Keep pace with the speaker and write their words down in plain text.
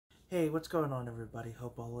Hey, what's going on, everybody?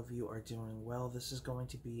 Hope all of you are doing well. This is going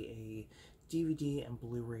to be a DVD and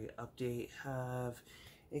Blu-ray update. Have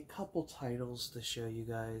a couple titles to show you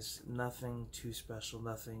guys. Nothing too special,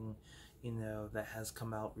 nothing, that has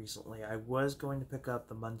come out recently. I was going to pick up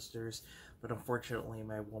The Munsters, but unfortunately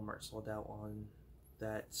my Walmart sold out on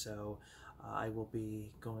that, so I will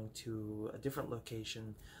be going to a different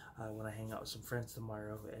location when I hang out with some friends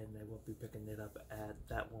tomorrow, and I will be picking it up at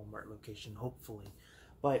that Walmart location, hopefully.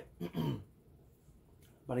 But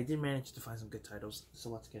but I did manage to find some good titles, so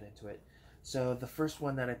let's get into it. So the first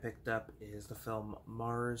one that I picked up is the film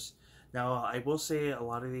Mars. Now I will say a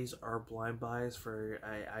lot of these are blind buys for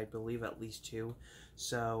I believe at least two,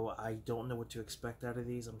 so I don't know what to expect out of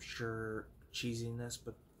these. I'm sure cheesiness,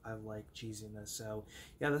 but I like cheesiness. So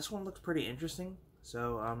yeah, this one looks pretty interesting.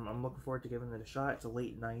 So I'm looking forward to giving it a shot. It's a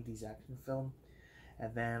late '90s action film.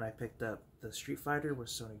 And then I picked up the Street Fighter with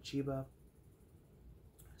Sony Chiba.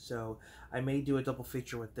 So I may do a double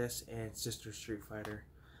feature with this and Sister Street Fighter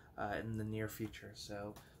in the near future.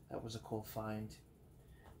 So that was a cool find.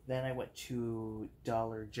 Then I went to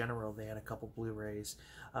Dollar General. They had a couple Blu-rays.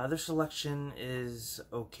 Their selection is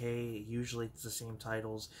okay. Usually it's the same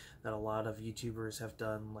titles that a lot of YouTubers have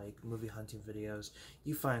done, like movie hunting videos.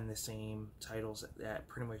 You find the same titles at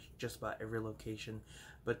pretty much just about every location.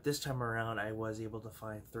 But this time around, I was able to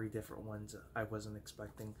find 3 different ones I wasn't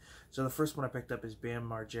expecting. So the first one I picked up is Bam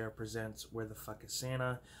Margera Presents Where the Fuck is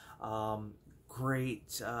Santa?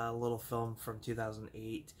 Great little film from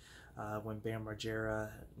 2008. When Bam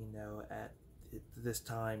Margera, at this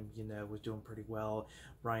time, was doing pretty well.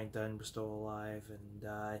 Ryan Dunn was still alive, and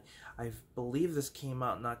I believe this came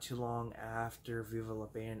out not too long after Viva La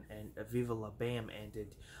Bam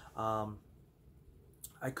ended.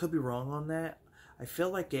 I could be wrong on that. I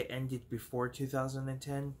feel like it ended before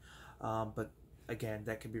 2010, but again,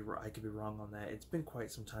 I could be wrong on that. It's been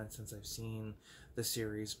quite some time since I've seen the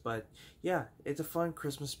series, but yeah, it's a fun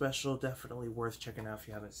Christmas special. Definitely worth checking out if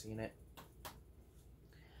you haven't seen it.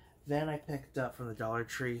 Then I picked up from the Dollar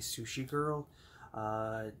Tree Sushi Girl.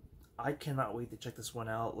 I cannot wait to check this one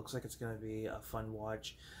out. Looks like it's going to be a fun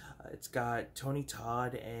watch. It's got Tony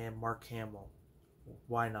Todd and Mark Hamill.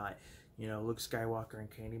 Why not? Luke Skywalker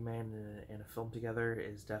and Candyman in a film together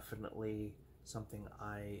is definitely something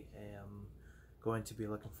I am going to be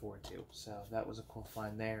looking forward to. So that was a cool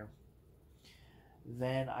find there.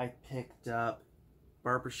 Then I picked up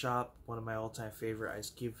Barbershop, one of my all-time favorite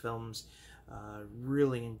Ice Cube films.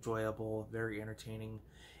 Really enjoyable, very entertaining,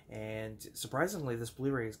 and surprisingly this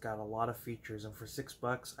Blu-ray has got a lot of features, and for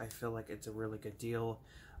 $6 I feel like it's a really good deal.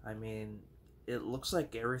 I mean, it looks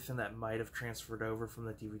like everything that might have transferred over from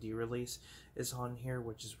the DVD release is on here,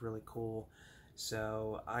 which is really cool.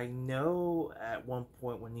 So I know at one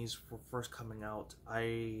point when these were first coming out,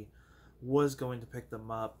 I was going to pick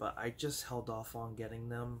them up, but I just held off on getting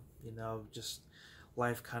them. Just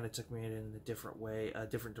life kind of took me in a different way, a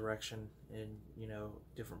different direction, in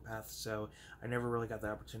different paths. So I never really got the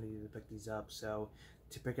opportunity to pick these up. So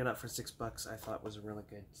to pick it up for $6, I thought was a really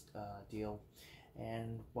good deal.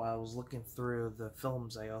 And while I was looking through the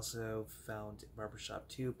films, I also found Barbershop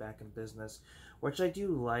 2 back in business, which I do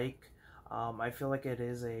like. I feel like it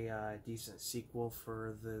is a decent sequel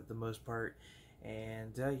for the most part,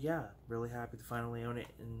 and yeah, really happy to finally own it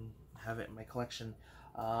and have it in my collection.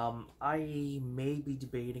 I may be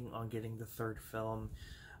debating on getting the third film.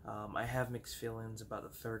 I have mixed feelings about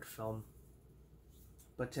the third film,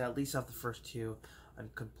 but to at least have the first two, I'm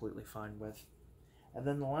completely fine with. And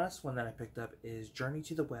then the last one that I picked up is Journey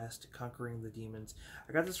to the West, Conquering the Demons.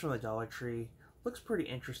 I got this from the Dollar Tree. Looks pretty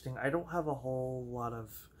interesting. I don't have a whole lot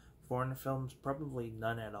of foreign films, probably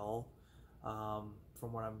none at all,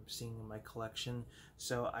 from what I'm seeing in my collection.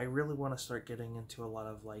 So I really want to start getting into a lot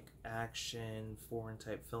of like action, foreign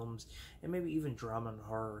type films, and maybe even drama and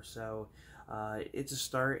horror. So it's a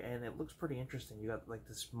start, and it looks pretty interesting. You got like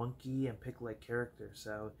this monkey and pig-like character.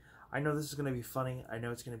 So I know this is going to be funny. I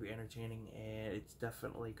know it's going to be entertaining, and it's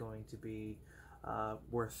definitely going to be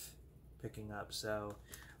worth picking up. So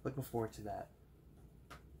looking forward to that.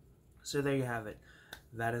 So there you have it.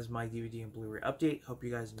 That is my DVD and Blu-ray update. Hope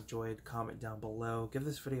you guys enjoyed. Comment down below. Give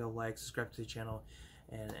this video a like. Subscribe to the channel.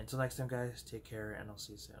 And until next time, guys, take care, and I'll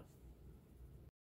see you soon.